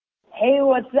Hey,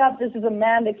 what's up? This is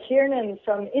Amanda Kiernan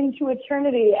from Into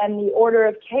Eternity and the Order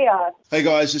of Chaos. Hey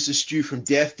guys, this is Stu from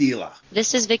Death Dealer.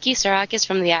 This is Vicky Sarakis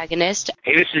from The Agonist.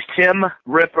 Hey, this is Tim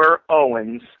Ripper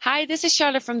Owens. Hi, this is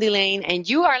Charlotte from Delane, and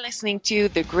you are listening to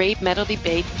the Great Metal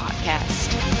Debate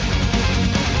Podcast.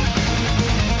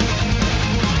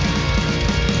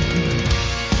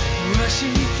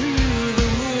 Rushing through the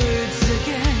woods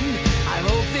again, I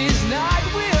hope this night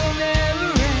will never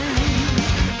end.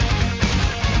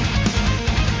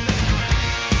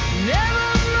 Never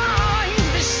mind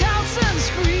the shouts and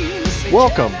screams.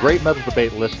 Welcome, Great Metal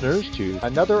Debate listeners, to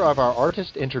another of our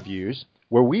artist interviews,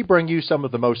 where we bring you some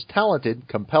of the most talented,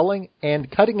 compelling, and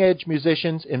cutting-edge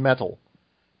musicians in metal.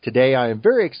 Today I am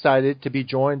very excited to be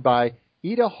joined by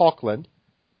Ida Haukland,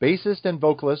 bassist and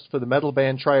vocalist for the metal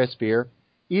band Triosphere.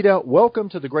 Ida, welcome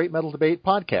to the Great Metal Debate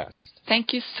Podcast.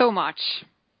 Thank you so much.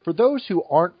 For those who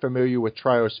aren't familiar with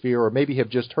Triosphere or maybe have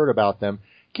just heard about them,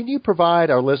 can you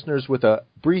provide our listeners with a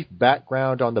brief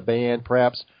background on the band,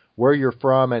 perhaps where you're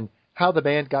from and how the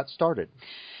band got started?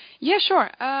 Yeah, sure.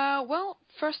 Well,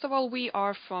 first of all, we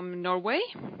are from Norway.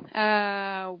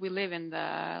 We live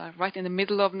right in the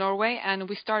middle of Norway, and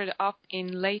we started up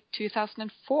in late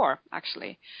 2004,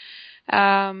 actually.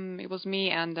 It was me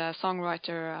and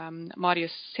songwriter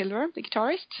Marius Silver, the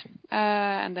guitarist,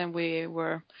 and then we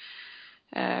were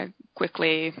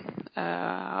quickly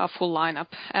a full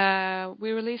lineup.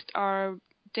 We released our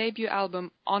debut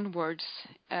album Onwards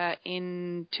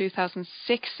in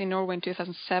 2006 in Norway, in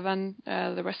 2007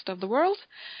 the rest of the world.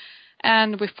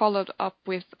 And we followed up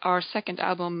with our second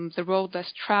album, The Road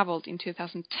Less Traveled, in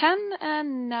 2010,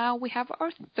 and now we have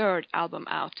our third album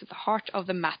out, The Heart of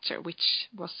the Matter, which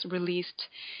was released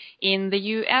in the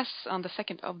US on the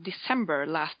 2nd of December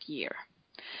last year.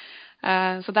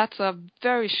 So that's a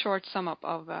very short sum up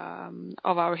of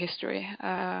our history.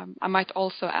 I might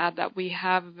also add that we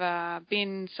have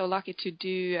been so lucky to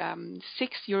do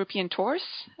 6 European tours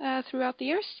throughout the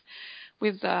years,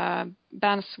 with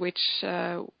bands which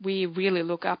we really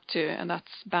look up to, and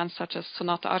that's bands such as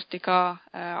Sonata Arctica,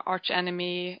 Arch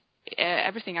Enemy.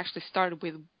 Everything actually started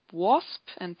with Wasp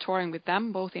and touring with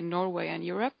them, both in Norway and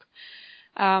Europe.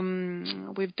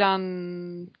 We've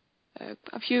done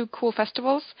a few cool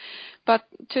festivals, but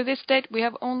to this date we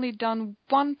have only done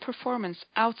one performance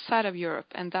outside of Europe,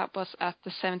 and that was at the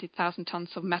 70,000 Tons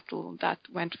of Metal that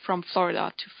went from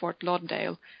Florida to Fort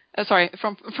Lauderdale.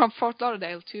 From Fort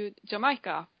Lauderdale to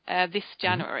Jamaica this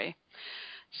January.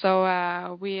 So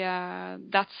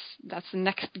that's the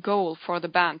next goal for the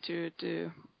band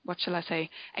to what shall I say,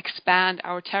 expand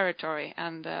our territory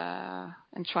and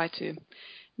try to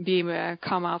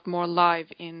come out more live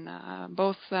in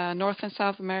both North and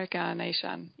South America and Asia.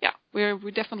 And yeah, we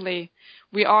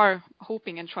are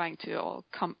hoping and trying to all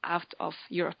come out of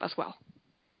Europe as well.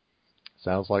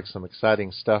 Sounds like some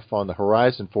exciting stuff on the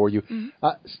horizon for you. Mm-hmm.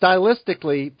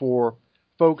 Stylistically, for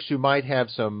folks who might have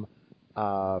some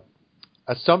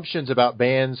assumptions about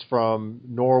bands from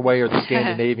Norway or the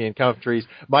Scandinavian countries,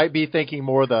 might be thinking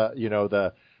more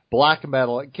the black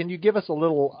metal. Can you give us a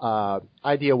little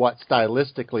idea what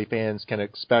stylistically fans can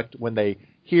expect when they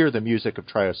hear the music of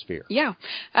Triosphere? Yeah,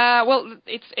 well,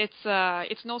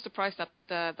 it's no surprise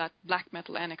that black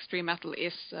metal and extreme metal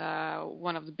is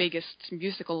one of the biggest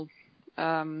musical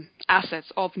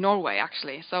assets of Norway,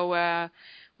 actually. So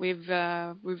we've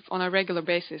on a regular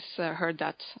basis heard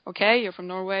that. Okay, you're from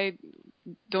Norway.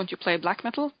 Don't you play black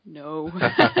metal? No.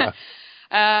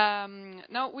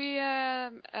 No, we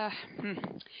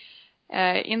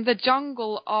in the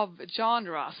jungle of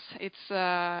genres, it's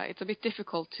a bit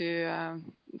difficult to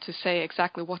say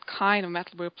exactly what kind of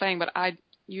metal we're playing, but I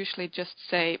usually just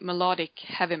say melodic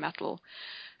heavy metal.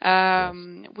 Yes.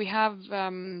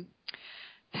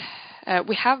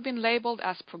 We have been labeled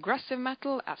as progressive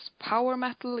metal, as power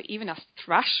metal, even as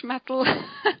thrash metal,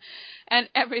 and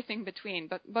everything between.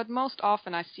 But most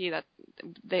often I see that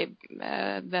the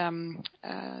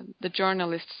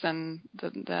journalists and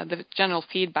the general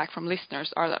feedback from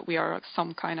listeners are that we are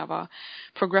some kind of a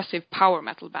progressive power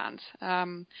metal band.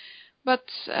 But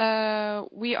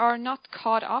we are not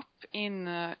caught up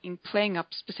in playing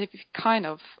up specific kind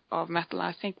of metal.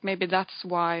 I think maybe that's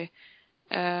why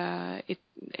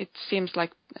it seems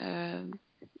like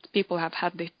people have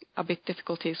had a bit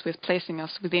difficulties with placing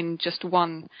us within just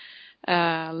one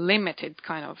limited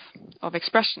kind of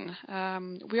expression.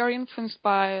 We are influenced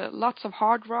by lots of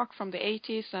hard rock from the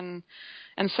 80s and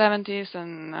 70s,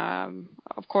 and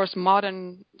of course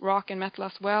modern rock and metal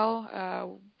as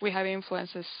well. We have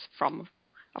influences from,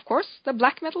 of course, the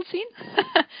black metal scene.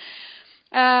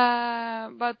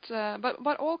 But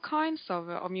all kinds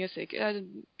of music.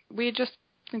 We just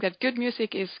think that good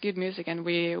music is good music, and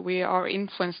we are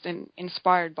influenced and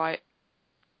inspired by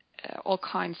all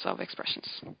kinds of expressions.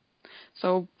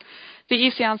 So the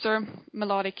easy answer,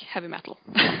 melodic heavy metal.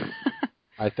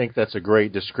 I think that's a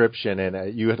great description,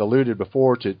 and you had alluded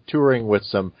before to touring with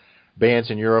some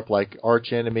bands in Europe like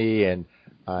Arch Enemy, and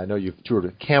I know you've toured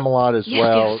with Camelot as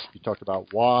well. Yes. You talked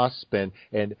about Wasp, and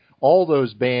all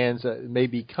those bands may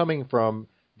be coming from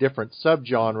different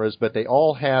subgenres, but they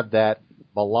all have that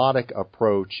melodic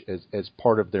approach as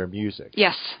part of their music.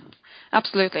 Yes,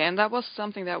 absolutely, and that was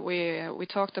something that we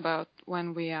talked about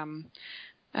when we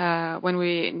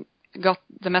got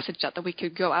the message that we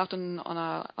could go out on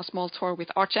a small tour with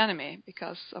Arch Enemy,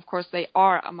 because of course they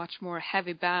are a much more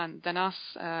heavy band than us,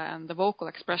 and the vocal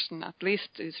expression at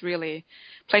least is really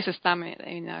places them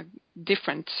in a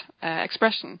different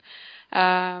expression.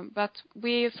 But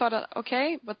we thought,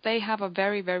 okay, but they have a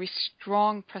very, very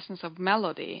strong presence of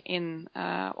melody in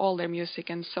all their music,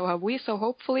 and so have we. So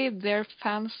hopefully their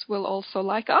fans will also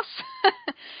like us,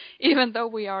 even though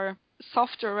we are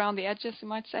softer around the edges, you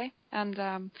might say. And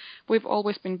we've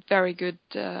always been very good,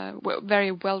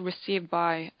 very well received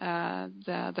by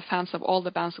the fans of all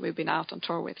the bands that we've been out on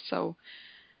tour with. So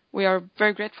we are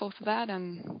very grateful for that,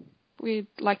 and we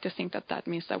like to think that that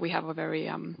means that we have a very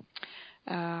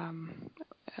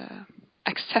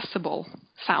accessible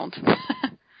sound.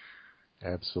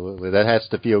 Absolutely, that has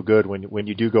to feel good when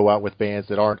you do go out with bands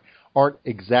that aren't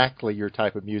exactly your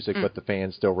type of music, but the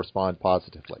fans still respond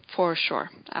positively. For sure,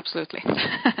 absolutely.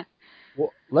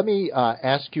 Well, let me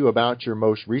ask you about your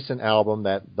most recent album,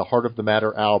 the Heart of the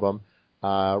Matter album,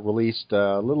 released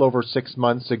a little over 6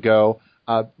 months ago.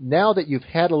 Now that you've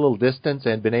had a little distance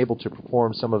and been able to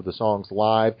perform some of the songs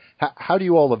live, how do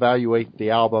you all evaluate the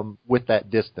album with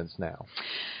that distance now?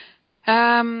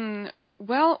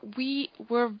 Well, we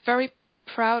were very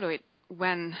proud of it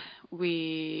when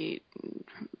we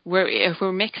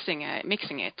were mixing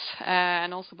it,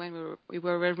 and also when we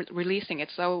were releasing it.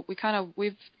 So we kind of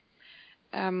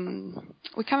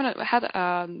had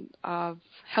a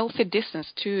healthy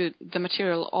distance to the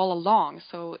material all along.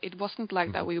 So it wasn't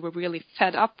like that we were really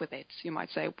fed up with it, you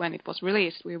might say, when it was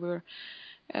released. We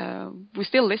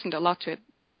still listened a lot to it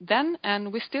then,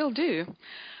 and we still do.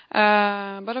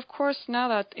 But of course, now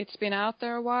that it's been out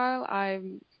there a while, I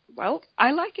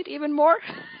like it even more.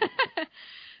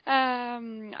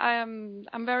 I'm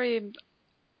very,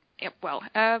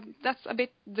 that's a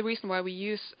bit the reason why we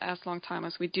use as long time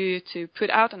as we do to put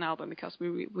out an album, because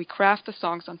we craft the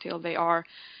songs until they are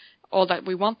all that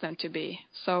we want them to be.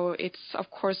 So it's of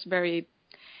course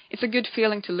it's a good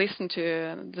feeling to listen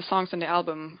to the songs on the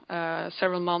album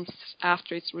several months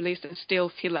after it's released and still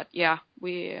feel that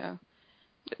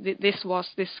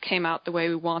this came out the way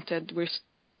we wanted.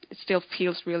 It still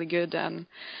feels really good, and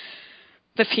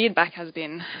the feedback has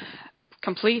been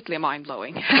completely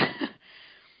mind-blowing.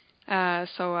 Yeah.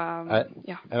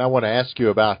 And I want to ask you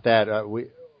about that.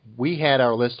 We had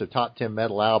our list of top 10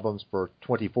 metal albums for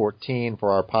 2014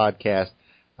 for our podcast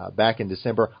back in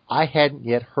December. I hadn't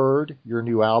yet heard your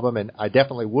new album, and I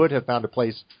definitely would have found a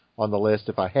place on the list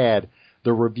if I had.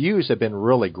 The reviews have been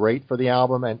really great for the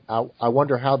album, and I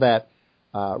wonder how that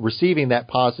receiving that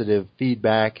positive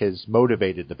feedback has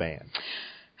motivated the band.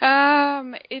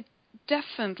 It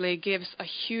definitely gives a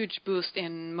huge boost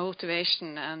in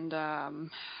motivation and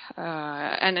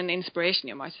an inspiration,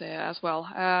 you might say, as well.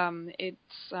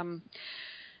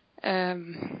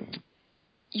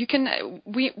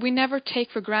 We never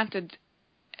take for granted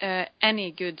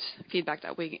any good feedback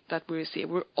that we receive.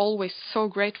 We're always so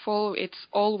grateful. It's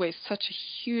always such a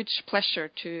huge pleasure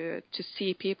to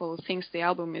see people who think the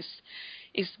album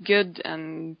is good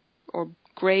and or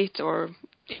great or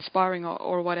inspiring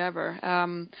or whatever.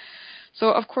 So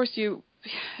of course you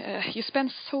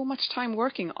spend so much time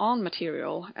working on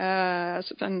material,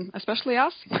 and especially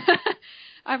us.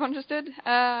 I've understood,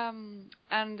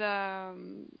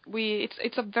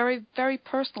 it's a very, very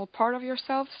personal part of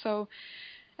yourself. So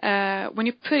when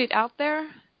you put it out there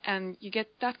and you get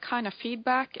that kind of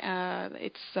feedback,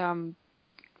 it's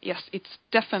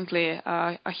definitely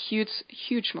a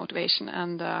huge motivation,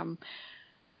 and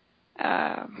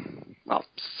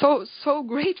so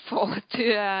grateful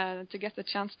to get the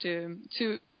chance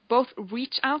to both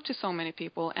reach out to so many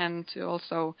people and to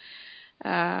also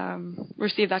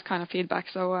receive that kind of feedback.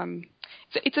 So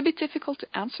it's a bit difficult to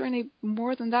answer any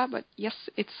more than that, but yes,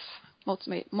 it's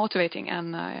motivating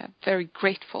and a very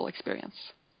grateful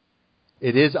experience.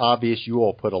 It is obvious you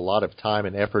all put a lot of time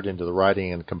and effort into the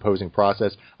writing and composing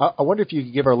process. I wonder if you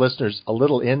could give our listeners a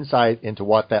little insight into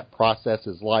what that process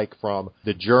is like, from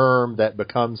the germ that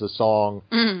becomes a song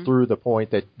through the point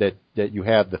that you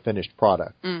have the finished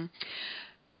product.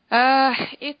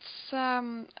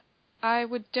 I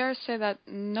would dare say that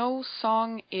no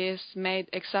song is made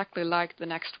exactly like the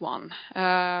next one.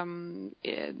 And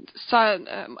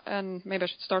maybe I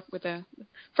should start with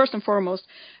first and foremost,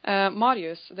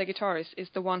 Marius, the guitarist, is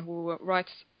the one who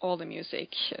writes all the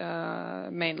music,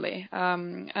 mainly.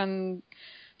 And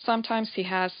sometimes he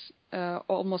has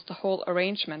almost the whole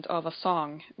arrangement of a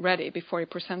song ready before he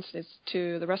presents it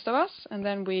to the rest of us, and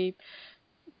then we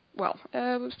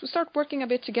start working a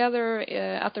bit together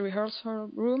at the rehearsal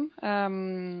room.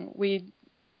 We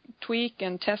tweak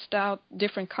and test out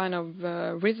different kind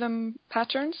of rhythm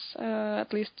patterns,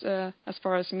 at least as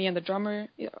far as me and the drummer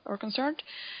are concerned.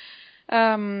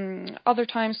 Other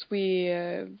times we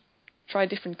try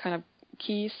different kind of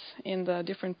keys in the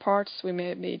different parts. We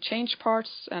may change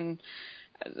parts and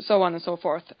so on and so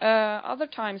forth. Other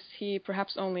times he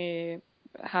perhaps only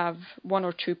have one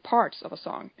or two parts of a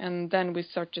song, and then we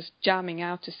start just jamming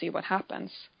out to see what happens.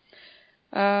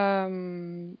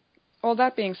 All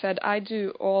that being said, I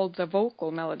do all the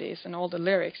vocal melodies and all the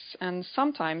lyrics, and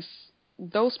sometimes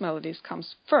those melodies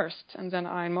comes first, and then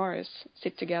I and Marius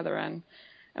sit together and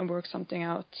work something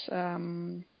out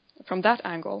from that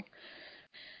angle.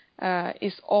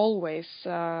 Is always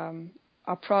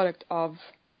a product of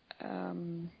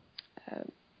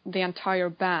the entire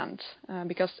band,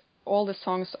 because all the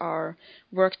songs are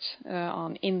worked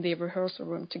on in the rehearsal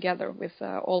room together with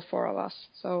all four of us.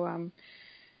 So,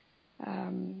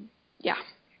 I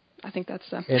think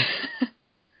that's...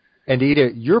 And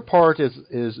Ida, your part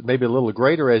is maybe a little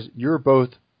greater as you're both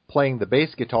playing the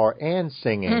bass guitar and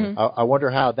singing. Mm-hmm. I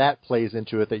wonder how that plays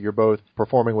into it, that you're both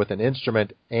performing with an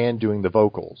instrument and doing the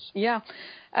vocals. Yeah.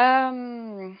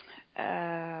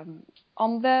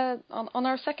 On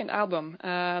our second album,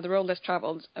 The Road Less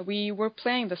Traveled, we were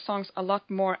playing the songs a lot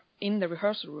more in the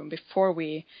rehearsal room before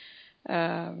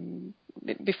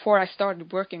I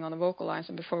started working on the vocal lines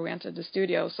and before we entered the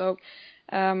studio. So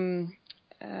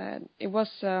it was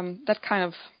that kind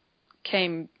of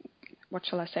came, what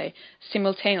shall I say,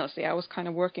 simultaneously. I was kind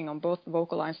of working on both the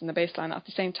vocal lines and the bass line at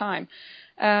the same time.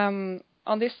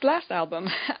 On this last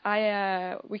album,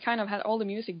 we kind of had all the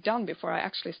music done before I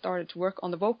actually started to work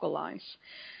on the vocal lines.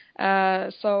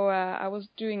 So I was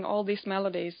doing all these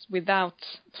melodies without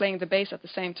playing the bass at the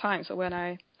same time. So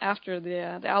after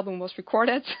the album was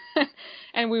recorded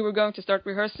and we were going to start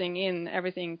rehearsing in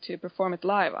everything to perform it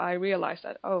live, I realized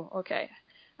that,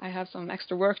 I have some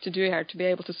extra work to do here to be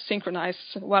able to synchronize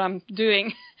what I'm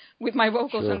doing with my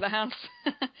vocals and the hands.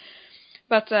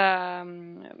 But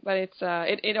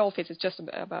it all fits. It's just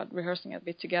about rehearsing a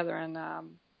bit together, and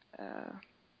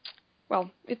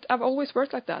I've always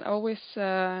worked like that. I always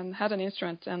had an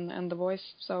instrument and the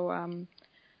voice. So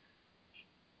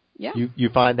yeah. You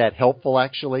find that helpful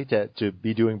actually to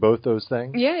be doing both those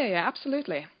things? Yeah,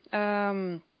 absolutely.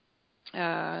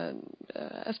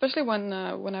 Especially when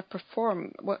I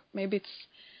perform. Maybe it's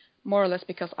more or less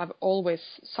because I've always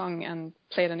sung and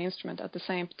played an instrument at the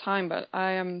same time. But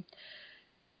I am.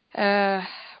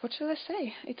 What should I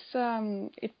say? It's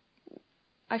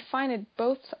I find it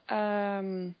both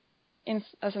as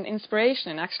an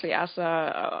inspiration and actually as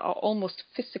a almost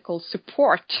physical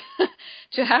support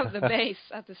to have the bass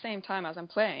at the same time as I'm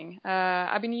playing.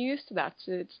 I've been used to that.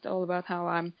 It's all about how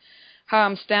I'm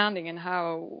standing and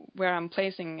where I'm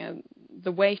placing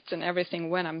the weight and everything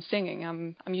when I'm singing.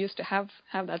 I'm used to have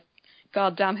that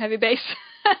goddamn heavy bass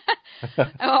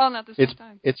on at the same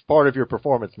time. It's part of your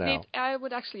performance now. I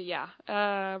would actually,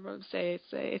 say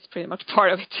it's pretty much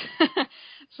part of it.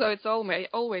 So it's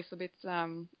always a bit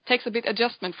takes a bit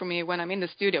adjustment for me when I'm in the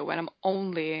studio, when I'm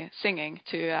only singing,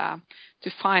 to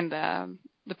find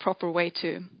the proper way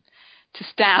to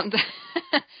stand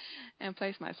and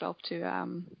place myself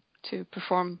to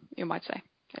perform. You might say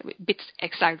a bit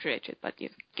exaggerated, but you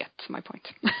get my point.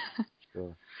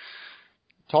 Sure.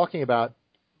 Talking about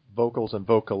vocals and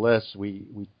vocalists,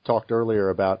 we talked earlier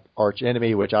about Arch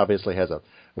Enemy, which obviously has a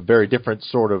very different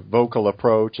sort of vocal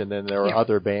approach, and then there are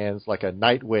other bands like a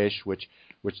Nightwish, which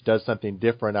does something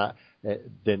different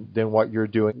than what you're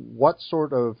doing. What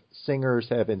sort of singers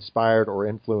have inspired or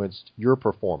influenced your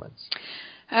performance?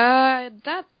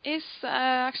 That is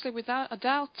actually without a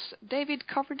doubt David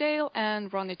Coverdale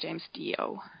and Ronnie James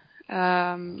Dio.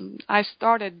 I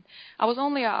was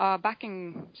only a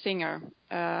backing singer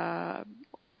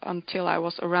until I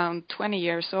was around 20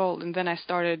 years old, and then I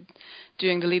started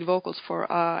doing the lead vocals for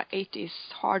a 80s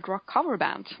hard rock cover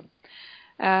band.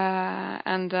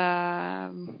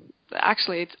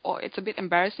 Actually, it's a bit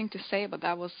embarrassing to say, but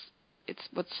it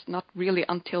was not really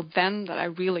until then that I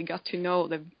really got to know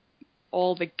the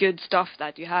all the good stuff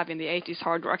that you have in the 80s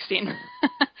hard rock scene.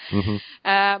 Mm-hmm.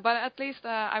 But at least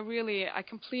I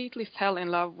completely fell in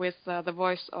love with the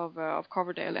voice of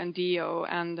Coverdale and Dio,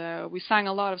 and we sang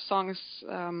a lot of songs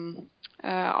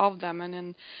of them.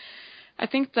 And I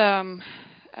think the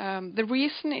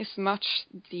reason is much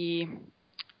the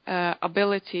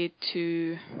ability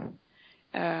to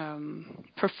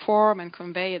perform and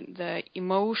convey the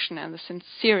emotion and the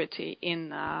sincerity in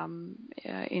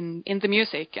the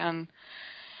music and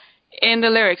in the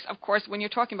lyrics. Of course, when you're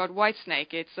talking about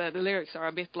Whitesnake, it's the lyrics are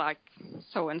a bit like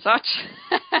so and such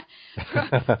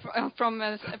from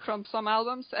some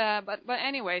albums. But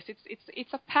anyways,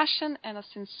 it's a passion and a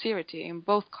sincerity in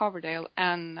both Coverdale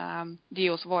and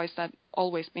Dio's voice that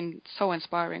always been so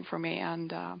inspiring for me.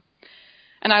 And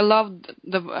I loved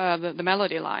the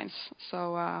melody lines.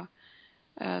 So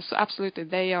absolutely,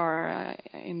 they are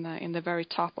in the very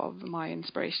top of my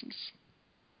inspirations.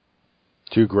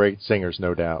 Two great singers,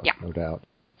 no doubt. Yeah. No doubt.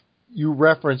 You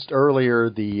referenced earlier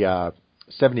the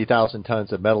 70,000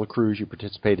 Tons of Metal cruise you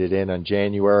participated in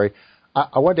January.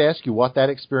 I wanted to ask you what that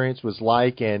experience was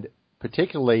like, and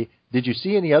particularly, did you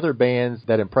see any other bands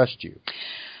that impressed you?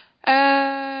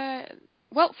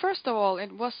 Well, first of all,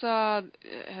 it was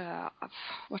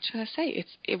what should I say?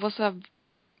 It was a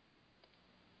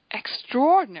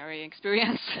extraordinary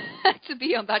experience to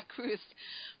be on that cruise,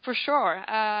 for sure.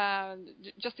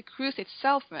 Just the cruise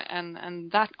itself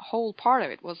and that whole part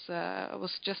of it was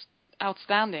just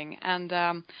outstanding. And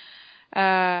then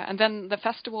the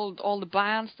festival, all the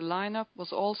bands, the lineup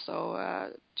was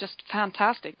also just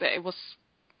fantastic. It was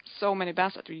so many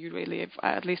bands that you really,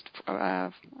 at least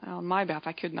on my behalf,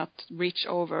 I could not reach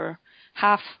over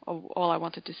half of all I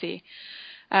wanted to see.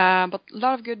 But a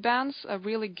lot of good bands, a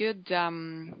really good,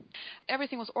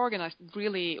 everything was organized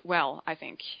really well, I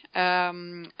think.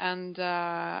 And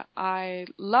I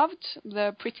loved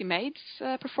the Pretty Maids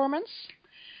performance.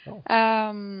 Oh.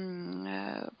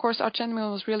 Of course, Arch Enemy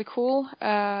was really cool.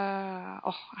 I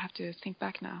have to think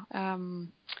back now.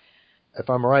 If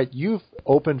I'm right, you've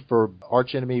opened for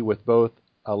Arch Enemy with both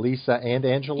Elisa and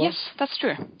Angela? Yes, that's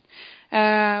true.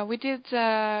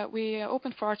 We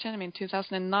opened for Arch Enemy in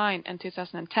 2009 and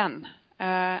 2010.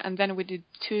 And then we did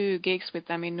 2 gigs with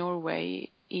them in Norway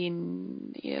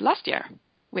in last year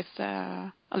with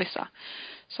Elisa.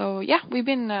 So yeah, we've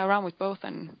been around with both,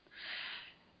 and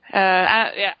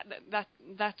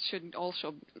that should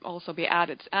also be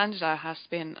added. Angela has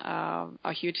been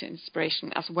a huge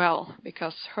inspiration as well,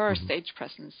 because her stage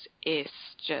presence is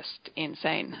just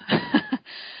insane.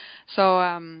 So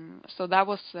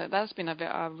that's been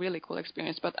a really cool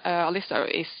experience. But Alyssa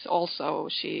is also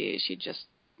she just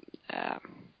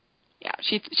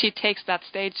she takes that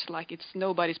stage like it's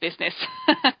nobody's business.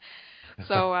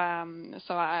 And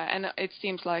it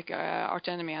seems like Arch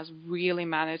Enemy has really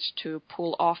managed to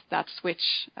pull off that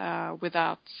switch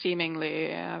without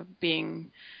seemingly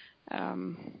being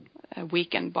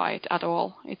weakened by it at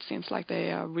all. It seems like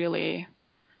they are really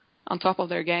on top of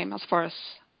their game as far as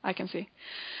I can see.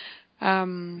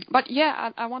 But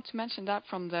yeah, I want to mention that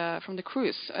from the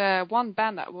cruise. One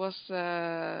band that was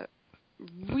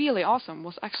really awesome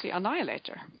was actually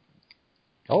Annihilator.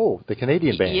 Oh, the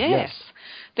Canadian band. Yes.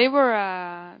 They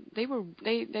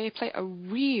play a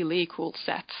really cool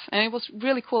set, and it was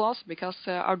really cool also because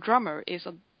our drummer is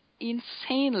an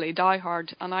insanely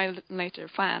diehard Annihilator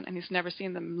fan, and he's never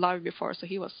seen them live before, so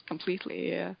he was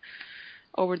completely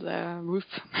over the roof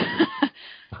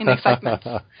in excitement.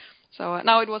 So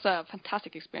no, it was a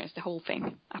fantastic experience, the whole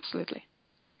thing, absolutely.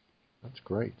 That's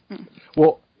great.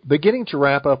 Well, beginning to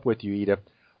wrap up with you, Ida,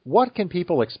 what can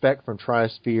people expect from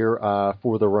Triosphere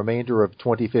for the remainder of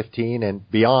 2015 and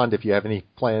beyond, if you have any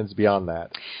plans beyond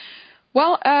that?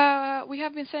 Well, we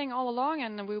have been saying all along,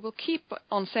 and we will keep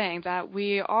on saying that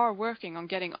we are working on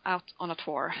getting out on a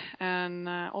tour. And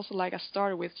also, like I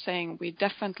started with saying, we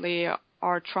definitely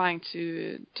are trying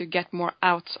to get more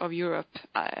out of Europe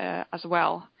as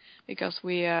well, because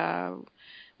we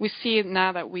see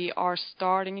now that we are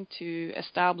starting to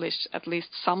establish at least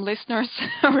some listeners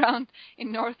around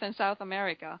in North and South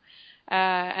America,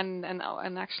 and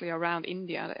actually around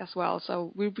India as well.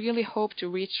 So we really hope to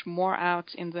reach more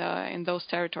out in those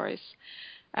territories.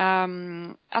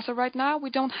 As of right now,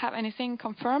 we don't have anything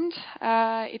confirmed.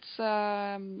 It's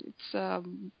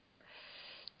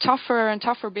tougher and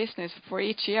tougher business for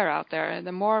each year out there.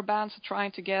 The more bands are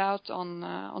trying to get out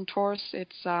on tours,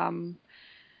 it's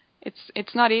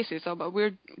not easy. But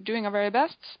we're doing our very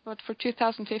best. But for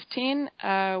 2015,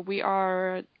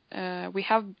 we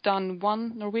have done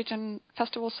 1 Norwegian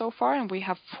festival so far, and we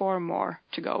have 4 more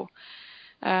to go.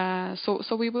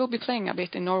 So we will be playing a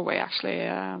bit in Norway actually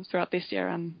throughout this year,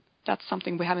 and that's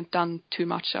something we haven't done too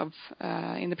much of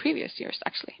in the previous years,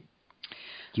 actually.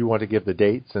 Do you want to give the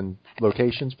dates and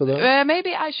locations for those?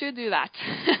 Maybe I should do that.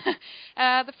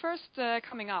 The first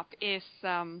coming up is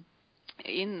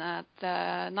in the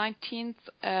 19th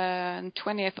and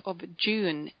 20th of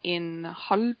June in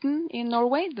Halden in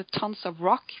Norway, the Tons of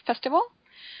Rock Festival.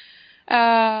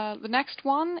 The next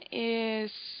one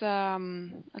is,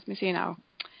 let me see now.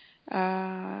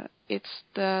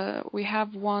 We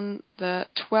have one the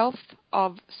 12th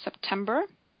of September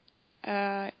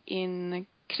in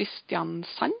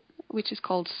Kristiansand, which is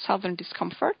called Southern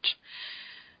Discomfort.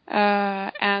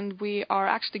 And we are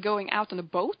actually going out on a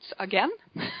boat again.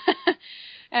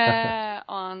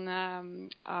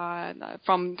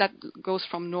 From that goes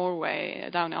from Norway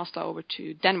down Oslo over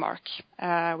to Denmark,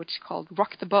 which is called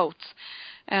Rock the Boat.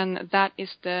 And that is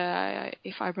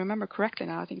if I remember correctly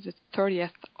now, I think it's the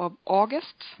 30th of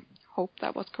August. Hope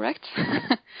that was correct.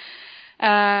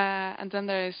 And then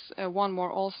there is one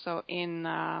more also in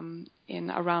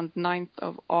around 9th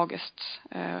of August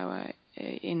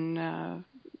in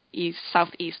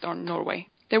southeast or Norway.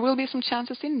 There will be some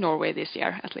chances in Norway this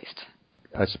year, at least.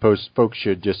 I suppose folks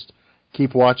should just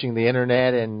keep watching the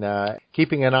internet and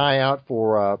keeping an eye out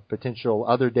for potential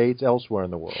other dates elsewhere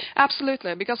in the world.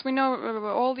 Absolutely, because we know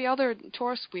all the other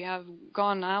tours we have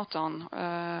gone out on,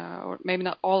 or maybe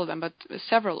not all of them, but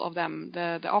several of them,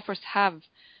 the offers have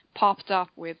popped up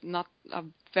with not a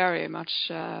very much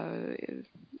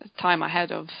time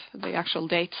ahead of the actual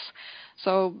dates.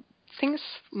 So things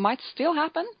might still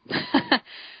happen.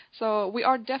 So we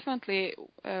are definitely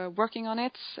working on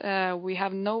it. We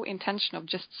have no intention of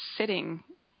just sitting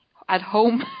at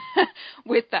home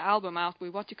with the album out. We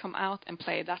want to come out and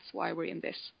play. That's why we're in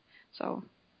this. So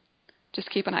just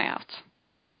keep an eye out.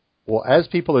 Well, as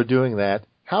people are doing that,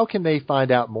 how can they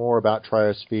find out more about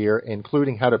Triosphere,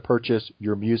 including how to purchase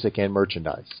your music and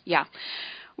merchandise? Yeah.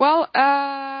 Well,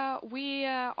 we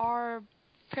are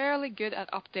fairly good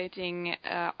at updating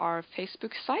our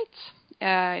Facebook site.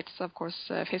 It's, of course,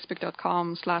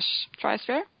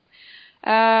 facebook.com/Triosphere.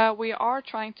 We are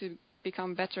trying to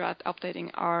become better at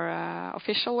updating our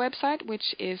official website,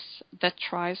 which is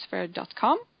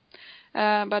thetriosphere.com.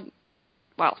 But,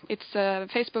 well,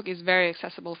 Facebook is very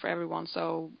accessible for everyone,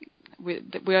 so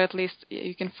we're at least,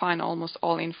 you can find almost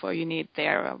all info you need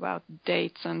there about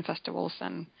dates and festivals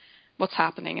and what's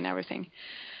happening and everything.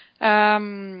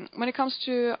 When it comes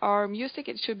to our music,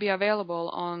 it should be available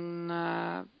on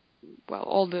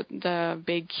all the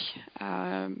big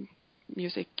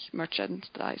music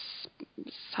merchandise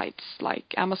sites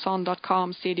like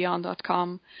Amazon.com,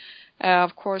 CDON.com.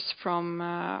 Of course, from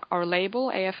our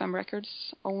label, AFM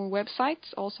Records' own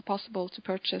website, also possible to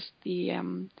purchase the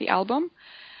album.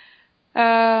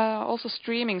 Also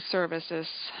streaming services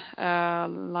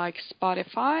like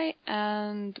Spotify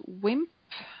and Wimp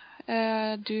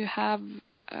do have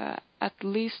at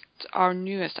least our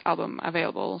newest album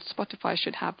available. Spotify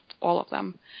should have all of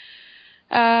them.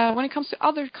 When it comes to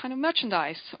other kind of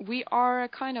merchandise, we are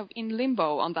kind of in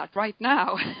limbo on that right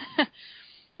now.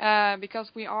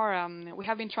 Because we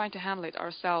have been trying to handle it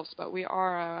ourselves, but we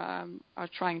are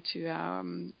trying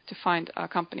to find a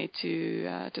company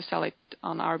to sell it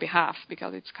on our behalf,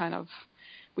 because it's kind of,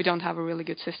 we don't have a really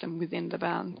good system within the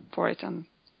band for it, and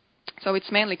so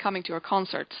it's mainly coming to our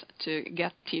concerts to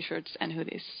get T-shirts and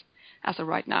hoodies as of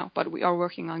right now. But we are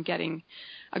working on getting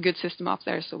a good system up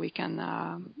there so we can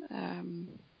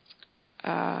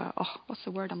what's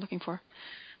the word I'm looking for?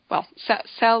 Well,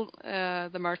 sell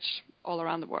the merch all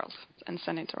around the world and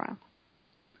send it around.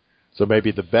 So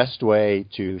maybe the best way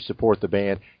to support the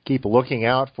band, keep looking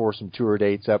out for some tour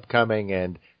dates upcoming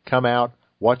and come out,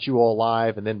 watch you all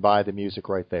live, and then buy the music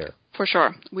right there. For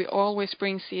sure. We always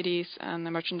bring CDs and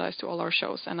the merchandise to all our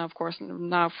shows. And, of course,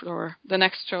 now for the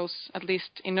next shows, at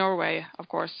least in Norway, of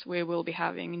course, we will be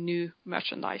having new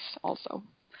merchandise also.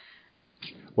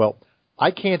 Well,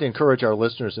 I can't encourage our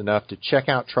listeners enough to check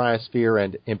out Triosphere,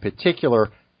 and in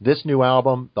particular, this new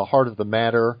album, The Heart of the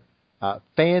Matter.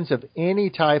 Fans of any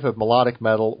type of melodic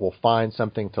metal will find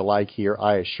something to like here,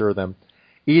 I assure them.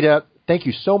 Ida, thank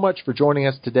you so much for joining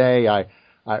us today. I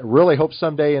really hope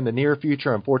someday in the near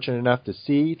future I'm fortunate enough to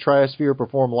see Triosphere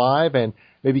perform live and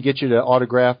maybe get you to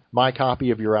autograph my copy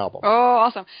of your album. Oh,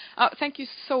 awesome. Thank you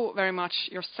so very much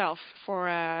yourself for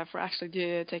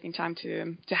actually taking time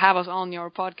to have us on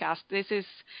your podcast. This is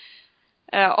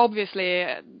obviously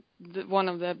one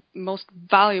of the most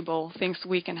valuable things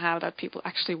we can have, that people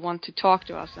actually want to talk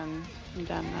to us and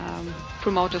then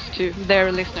promote us to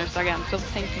their listeners again. So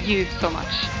thank you so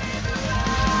much.